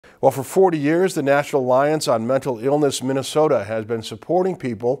Well, for 40 years, the National Alliance on Mental Illness Minnesota has been supporting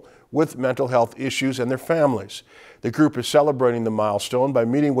people with mental health issues and their families. The group is celebrating the milestone by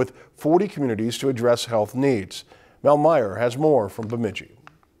meeting with 40 communities to address health needs. Mel Meyer has more from Bemidji.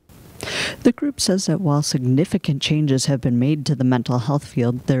 The group says that while significant changes have been made to the mental health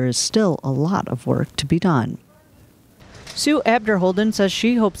field, there is still a lot of work to be done. Sue Abderholden says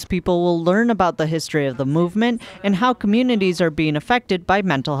she hopes people will learn about the history of the movement and how communities are being affected by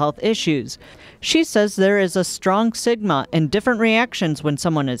mental health issues. She says there is a strong stigma and different reactions when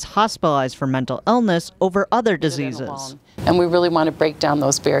someone is hospitalized for mental illness over other diseases. And we really want to break down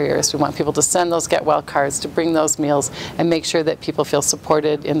those barriers. We want people to send those get well cards, to bring those meals, and make sure that people feel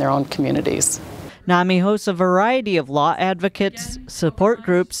supported in their own communities. NAMI hosts a variety of law advocates, support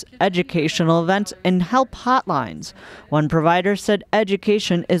groups, educational events, and help hotlines. One provider said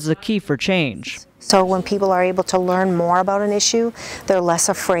education is the key for change. So when people are able to learn more about an issue, they're less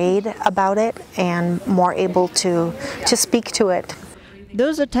afraid about it and more able to speak to it.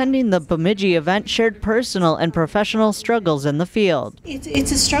 Those attending the Bemidji event shared personal and professional struggles in the field.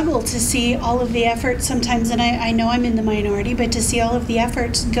 It's a struggle to see all of the efforts sometimes, and I know I'm in the minority, but to see all of the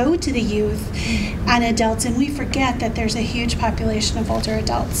efforts go to the youth and adults, and we forget that there's a huge population of older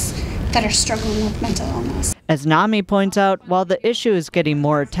adults that are struggling with mental illness. As NAMI points out, while the issue is getting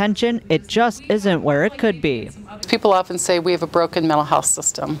more attention, it just isn't where it could be. People often say we have a broken mental health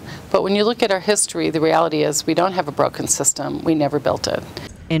system, but when you look at our history, the reality is we don't have a broken system. We never built it.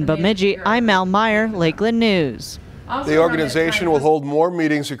 In Bemidji, I'm Mel Meyer, Lakeland News. The organization will hold more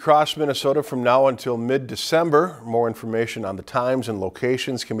meetings across Minnesota from now until mid-December. More information on the times and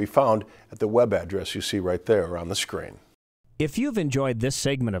locations can be found at the web address you see right there on the screen. If you've enjoyed this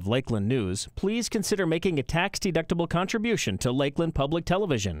segment of Lakeland News, please consider making a tax-deductible contribution to Lakeland Public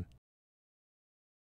Television.